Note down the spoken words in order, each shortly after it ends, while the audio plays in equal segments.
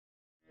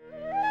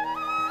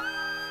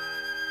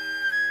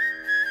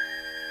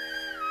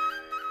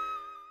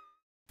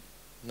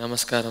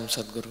Namaskaram,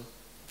 Sadhguru.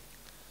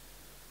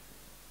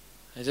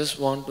 I just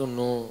want to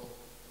know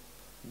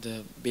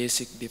the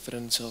basic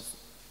difference of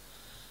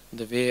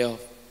the way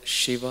of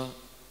Shiva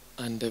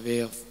and the way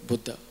of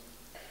Buddha.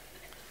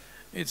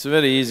 It's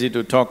very easy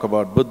to talk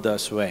about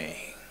Buddha's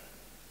way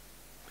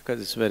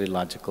because it's very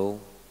logical.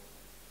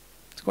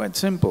 It's quite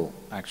simple,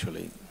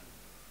 actually.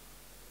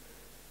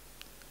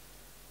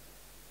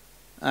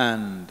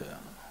 And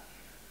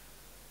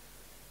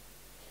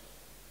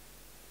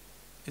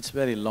it's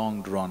very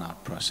long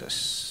drawn-out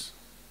process.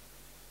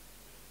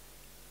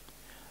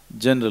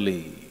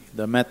 Generally,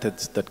 the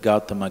methods that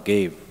Gautama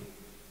gave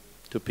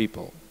to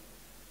people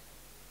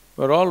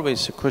were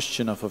always a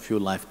question of a few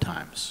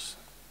lifetimes.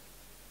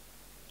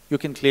 You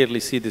can clearly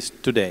see this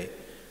today.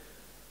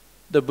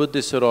 The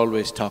Buddhists are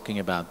always talking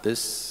about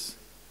this,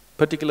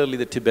 particularly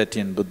the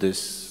Tibetan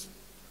Buddhists,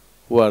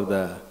 who are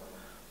the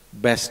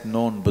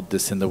best-known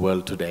Buddhists in the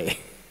world today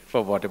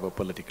for whatever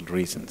political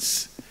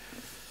reasons.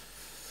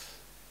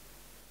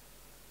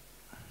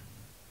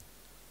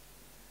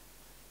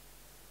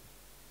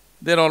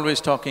 They're always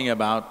talking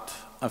about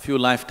a few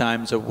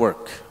lifetimes of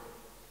work.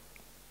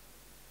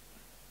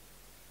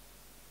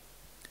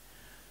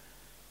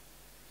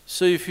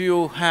 So if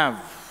you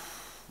have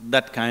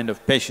that kind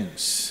of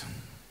patience,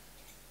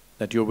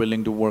 that you're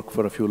willing to work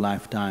for a few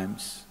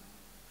lifetimes,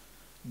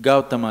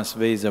 Gautama's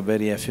ways are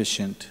very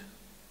efficient,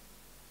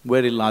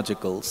 very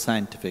logical,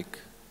 scientific,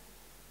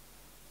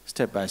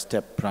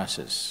 step-by-step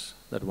process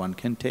that one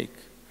can take,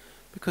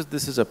 because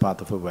this is a path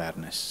of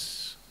awareness.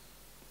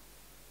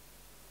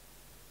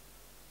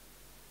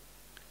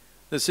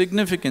 The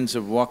significance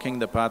of walking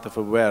the path of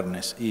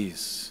awareness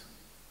is,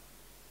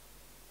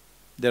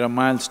 there are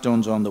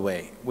milestones on the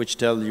way which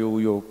tell you,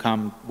 you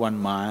come 1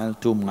 mile,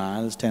 2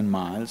 miles, 10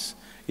 miles,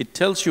 it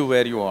tells you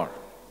where you are.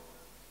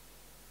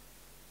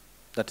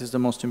 That is the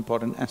most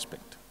important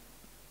aspect.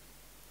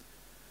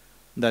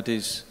 That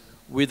is,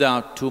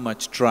 without too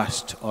much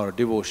trust or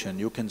devotion,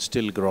 you can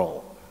still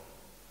grow.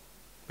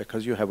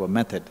 Because you have a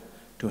method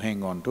to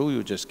hang on to,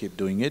 you just keep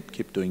doing it,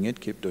 keep doing it,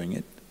 keep doing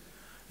it.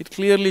 It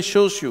clearly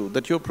shows you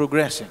that you're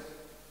progressing.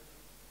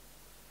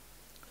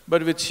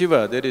 But with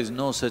Shiva, there is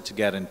no such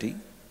guarantee.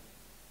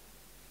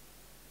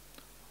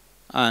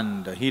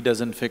 And he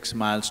doesn't fix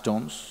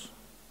milestones.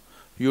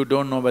 You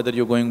don't know whether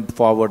you're going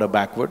forward or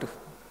backward.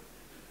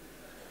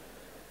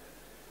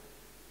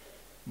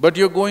 But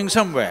you're going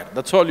somewhere,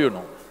 that's all you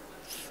know.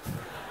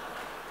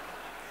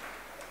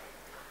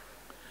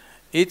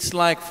 It's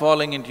like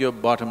falling into a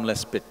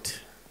bottomless pit.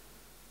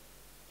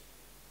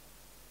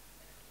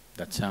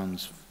 That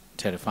sounds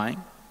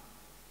terrifying.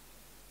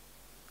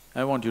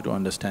 I want you to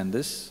understand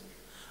this.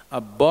 A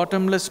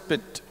bottomless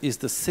pit is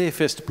the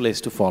safest place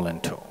to fall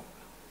into.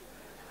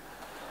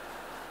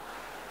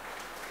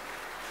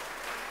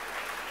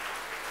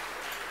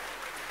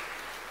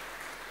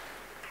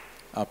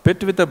 A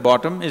pit with a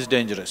bottom is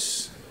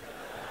dangerous.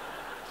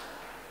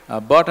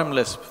 A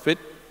bottomless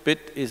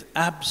pit is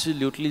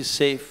absolutely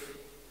safe.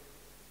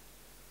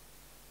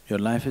 Your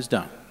life is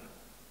done.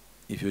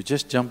 If you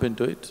just jump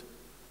into it,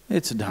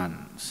 it's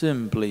done,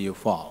 simply you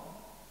fall.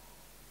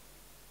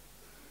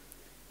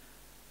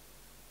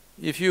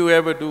 If you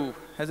ever do…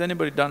 has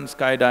anybody done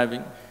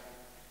skydiving?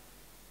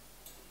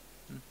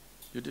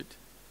 You did?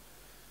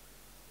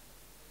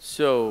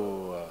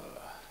 So,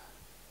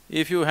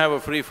 if you have a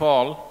free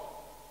fall,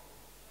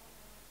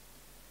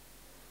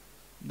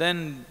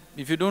 then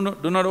if you do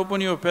not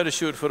open your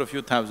parachute for a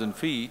few thousand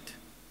feet,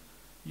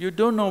 you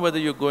don't know whether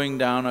you're going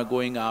down or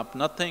going up,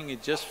 nothing,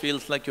 it just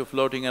feels like you're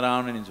floating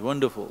around and it's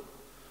wonderful.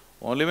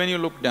 Only when you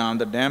look down,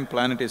 the damn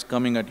planet is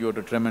coming at you at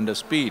a tremendous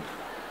speed.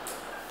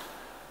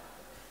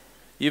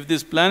 If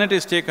this planet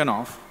is taken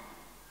off,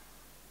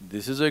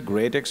 this is a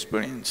great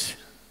experience.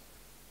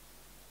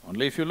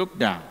 Only if you look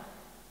down,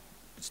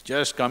 it's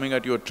just coming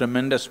at you at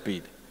tremendous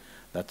speed.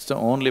 That's the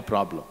only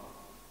problem.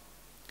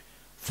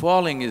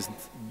 Falling is…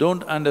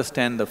 don't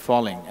understand the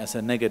falling as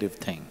a negative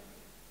thing.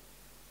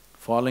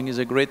 Falling is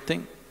a great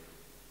thing.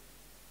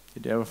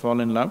 Did you ever fall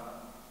in love?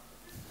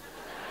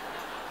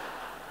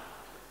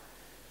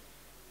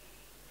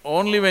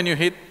 Only when you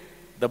hit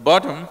the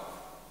bottom,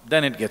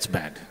 then it gets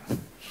bad.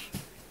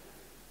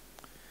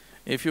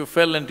 If you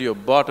fell into your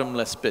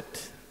bottomless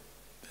pit,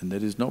 then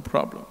there is no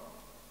problem.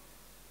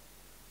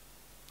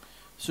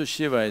 So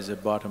Shiva is a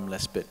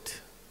bottomless pit.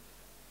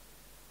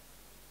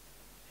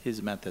 His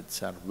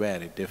methods are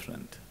very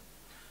different.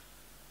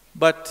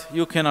 But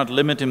you cannot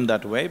limit him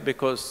that way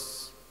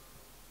because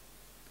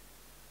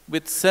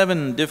with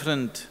 7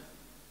 different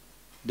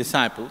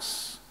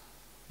disciples,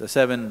 the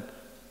 7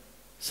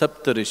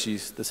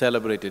 Saptarishis, the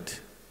celebrated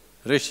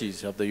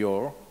rishis of the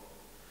yore,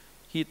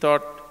 he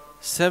taught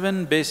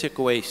 7 basic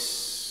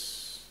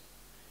ways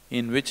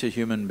in which a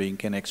human being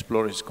can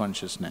explore his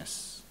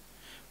consciousness.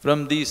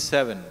 From these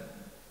 7,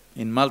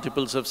 in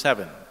multiples of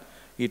 7,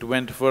 it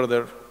went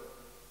further,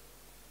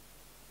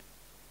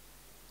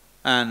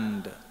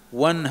 and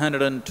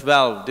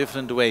 112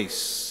 different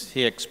ways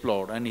he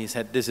explored, and he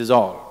said, this is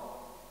all.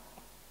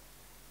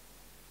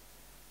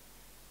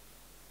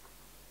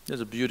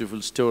 There's a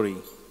beautiful story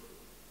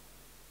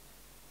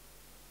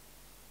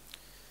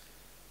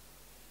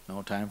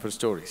no time for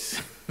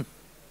stories.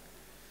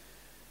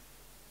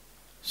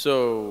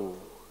 So,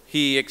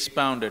 he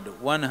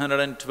expounded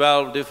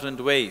 112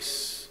 different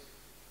ways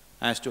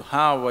as to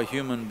how a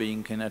human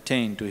being can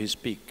attain to his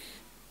peak.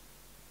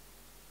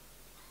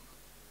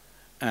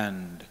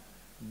 And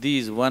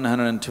these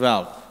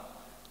 112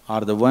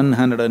 are the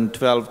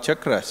 112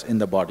 chakras in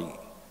the body.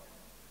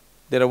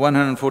 There are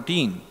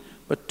 114,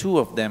 but two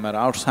of them are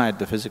outside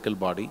the physical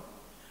body.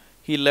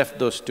 He left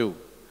those two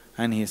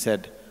and he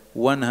said,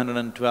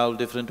 112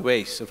 different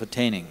ways of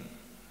attaining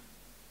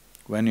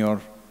when you're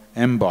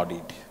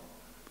embodied.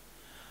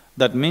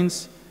 That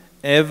means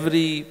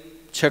every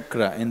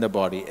chakra in the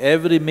body,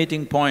 every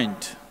meeting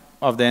point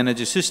of the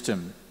energy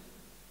system,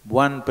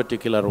 one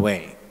particular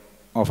way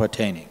of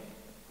attaining.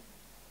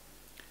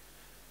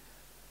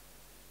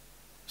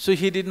 So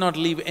he did not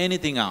leave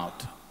anything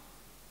out.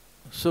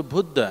 So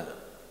Buddha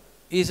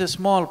is a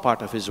small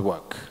part of his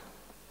work.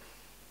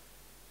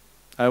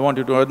 I want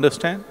you to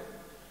understand.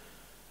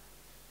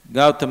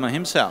 Gautama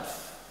himself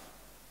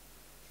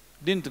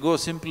didn't go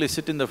simply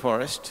sit in the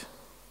forest.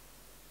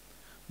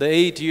 The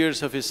 8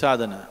 years of his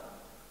sadhana,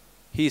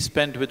 he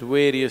spent with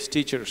various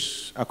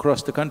teachers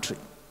across the country.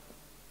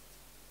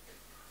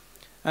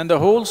 And the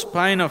whole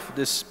spine of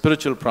this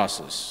spiritual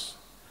process,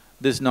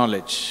 this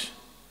knowledge,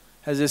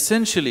 has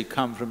essentially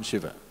come from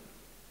Shiva.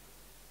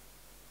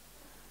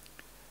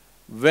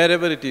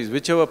 Wherever it is,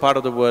 whichever part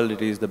of the world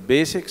it is, the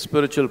basic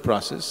spiritual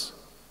process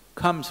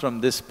comes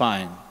from this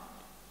spine,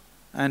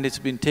 and it's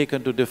been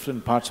taken to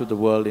different parts of the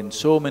world in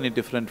so many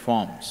different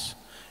forms.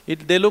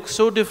 They look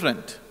so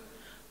different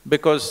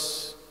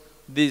because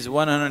these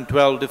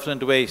 112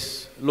 different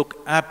ways look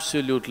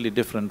absolutely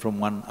different from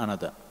one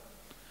another.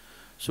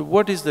 So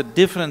what is the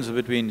difference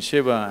between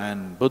Shiva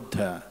and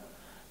Buddha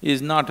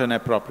is not an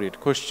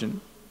appropriate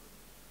question.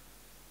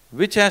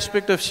 Which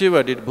aspect of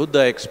Shiva did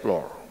Buddha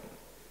explore?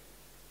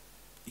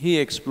 He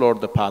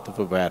explored the path of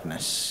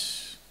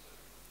awareness,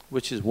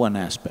 which is one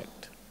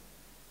aspect.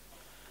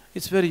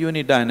 It's very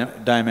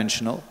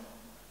unidimensional,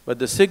 but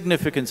the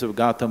significance of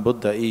Gautama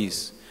Buddha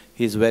is,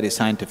 he's very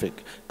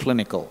scientific,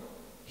 clinical.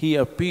 He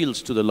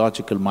appeals to the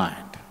logical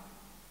mind.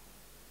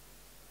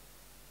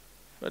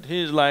 But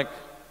he's like…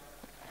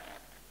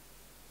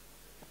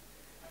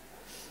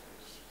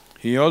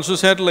 He also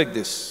said like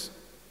this,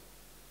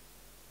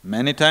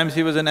 many times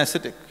he was an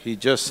ascetic, he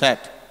just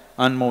sat,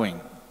 unmoving.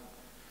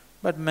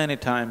 But many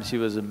times he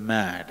was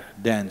mad,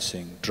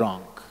 dancing,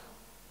 drunk.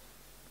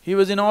 He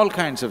was in all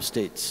kinds of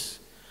states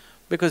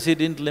because he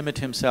didn't limit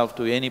himself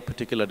to any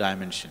particular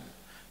dimension.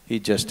 He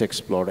just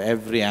explored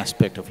every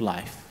aspect of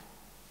life.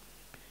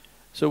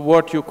 So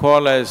what you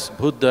call as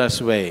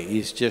Buddha's way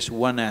is just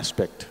one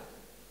aspect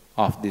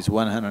of these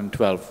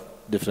 112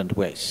 different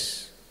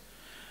ways.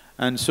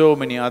 And so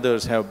many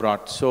others have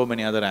brought so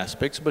many other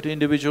aspects, but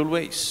individual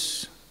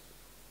ways.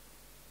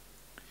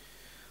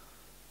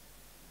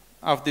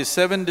 Of the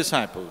 7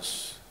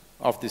 disciples,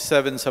 of the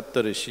 7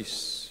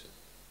 Saptarishis,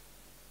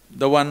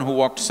 the one who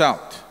walked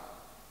south.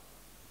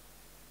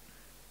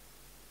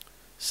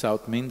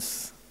 South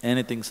means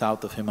anything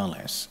south of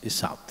Himalayas is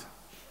south.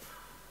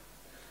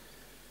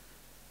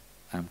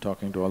 I'm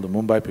talking to all the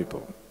Mumbai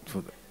people.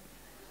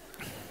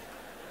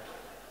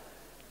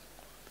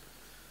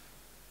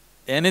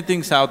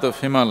 Anything south of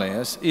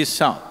Himalayas is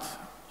south.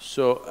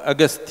 So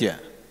Agastya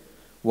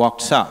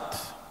walked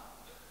south.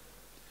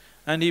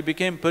 And he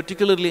became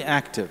particularly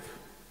active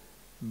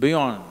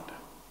beyond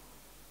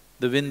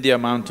the Vindhya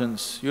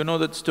mountains. You know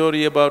that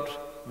story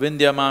about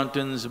Vindhya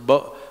mountains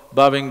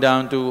bowing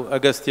down to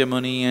Agastya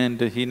Muni and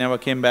he never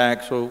came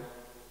back, so…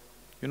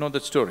 You know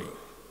that story?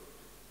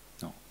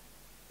 No.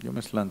 You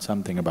must learn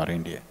something about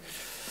India.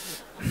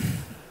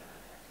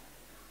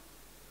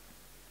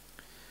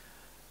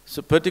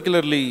 So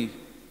particularly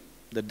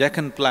the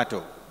Deccan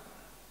Plateau,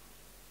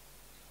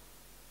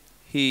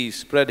 he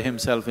spread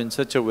himself in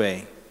such a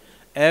way,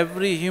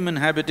 every human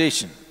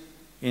habitation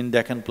in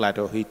Deccan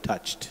Plateau he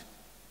touched.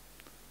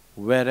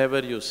 Wherever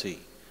you see,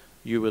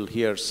 you will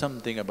hear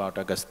something about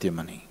Agastya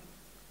Muni.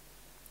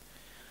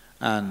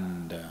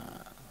 And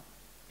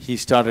he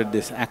started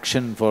this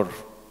action for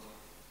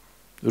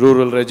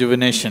rural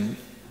rejuvenation.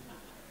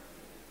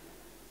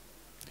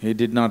 He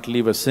did not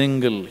leave a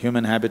single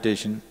human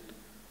habitation.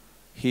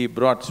 He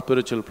brought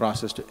spiritual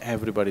process to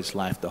everybody's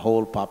life, the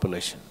whole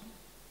population.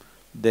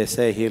 They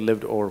say he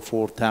lived over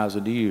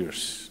 4,000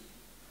 years.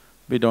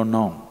 We don't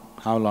know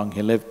how long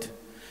he lived,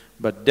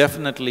 but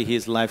definitely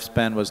his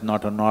lifespan was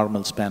not a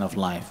normal span of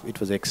life,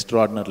 it was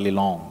extraordinarily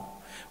long.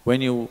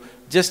 When you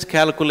just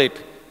calculate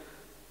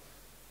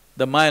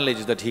the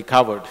mileage that he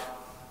covered,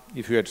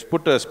 if you had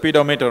put a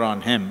speedometer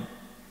on him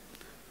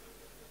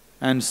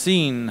and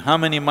seen how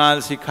many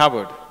miles he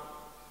covered,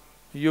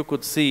 you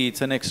could see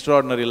it's an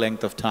extraordinary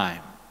length of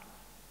time.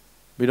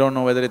 We don't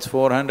know whether it's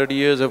 400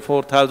 years or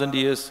 4,000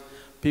 years,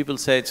 people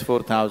say it's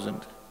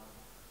 4,000.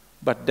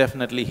 But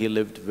definitely he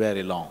lived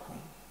very long.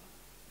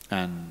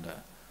 And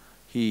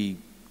he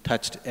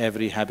touched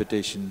every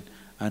habitation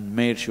and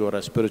made sure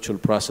a spiritual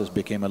process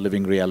became a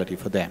living reality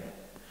for them.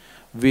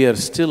 We are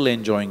still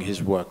enjoying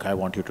his work, I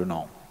want you to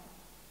know.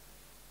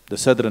 the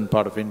southern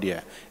part of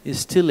India, is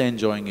still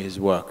enjoying his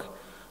work.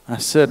 A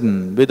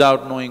certain,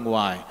 without knowing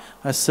why,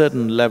 a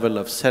certain level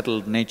of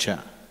settled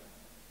nature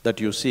that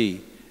you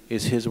see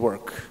is his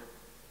work.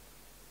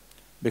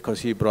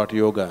 Because he brought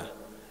yoga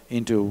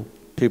into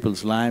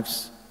people's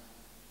lives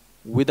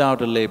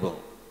without a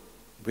label,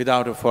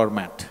 without a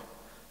format,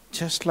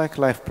 just like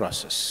life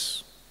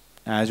process.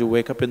 As you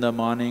wake up in the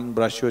morning,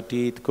 brush your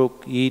teeth,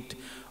 cook, eat,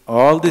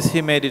 all this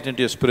he made it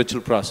into a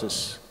spiritual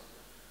process,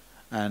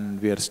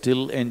 and we are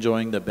still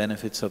enjoying the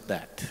benefits of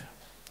that.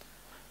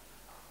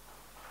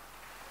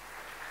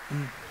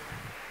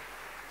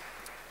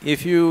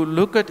 If you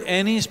look at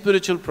any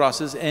spiritual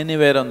process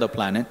anywhere on the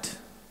planet,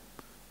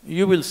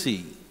 you will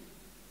see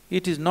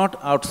it is not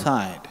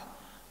outside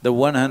the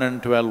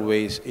 112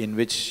 ways in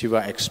which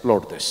Shiva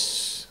explored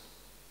this.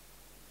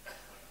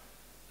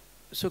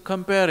 So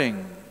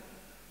comparing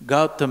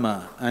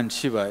Gautama and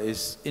Shiva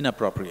is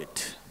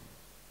inappropriate.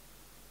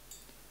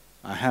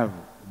 I have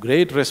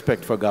great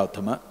respect for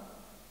Gautama.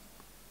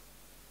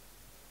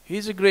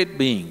 He's a great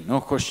being,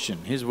 no question.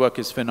 His work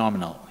is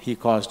phenomenal. He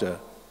caused a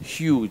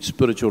huge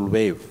spiritual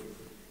wave,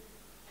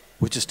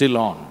 which is still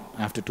on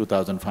after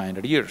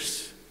 2,500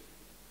 years.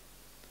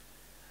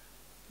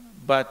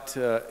 But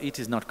it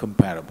is not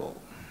comparable.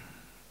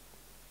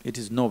 It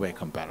is no way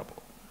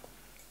comparable.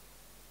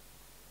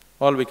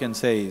 All we can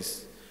say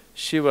is,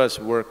 Shiva's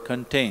work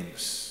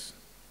contains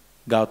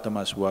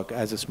Gautama's work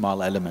as a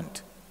small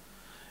element.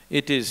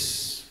 It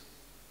is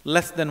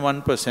less than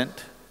 1%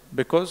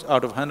 because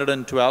out of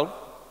 112,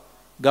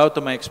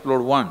 Gautama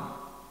explored one.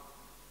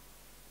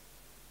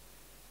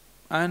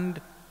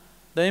 And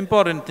the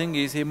important thing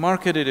is he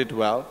marketed it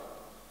well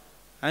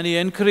and he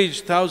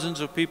encouraged thousands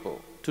of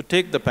people to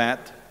take the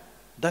path.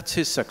 That's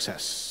his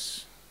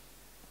success.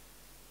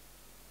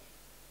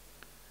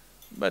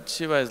 But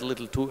Shiva is a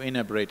little too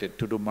inebriated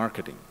to do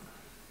marketing.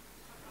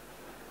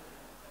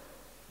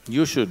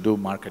 You should do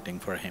marketing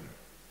for him.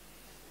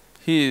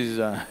 He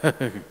is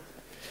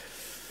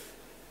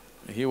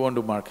he won't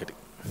do marketing.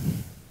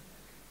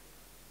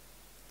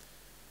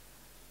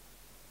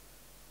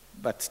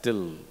 But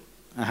still,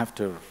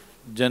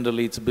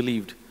 generally it's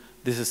believed,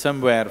 this is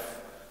somewhere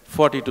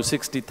 40 to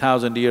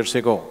 60,000 years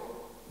ago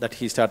that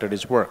he started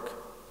his work.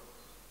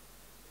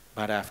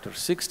 But after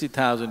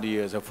 60,000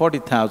 years or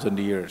 40,000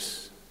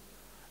 years,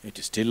 it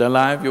is still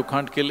alive, you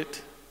can't kill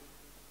it.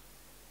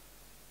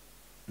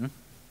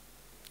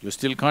 You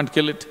still can't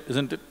kill it,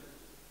 isn't it?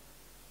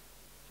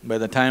 By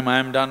the time I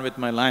am done with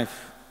my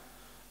life,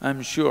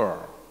 I'm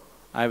sure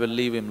I will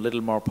leave him little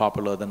more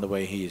popular than the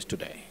way he is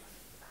today.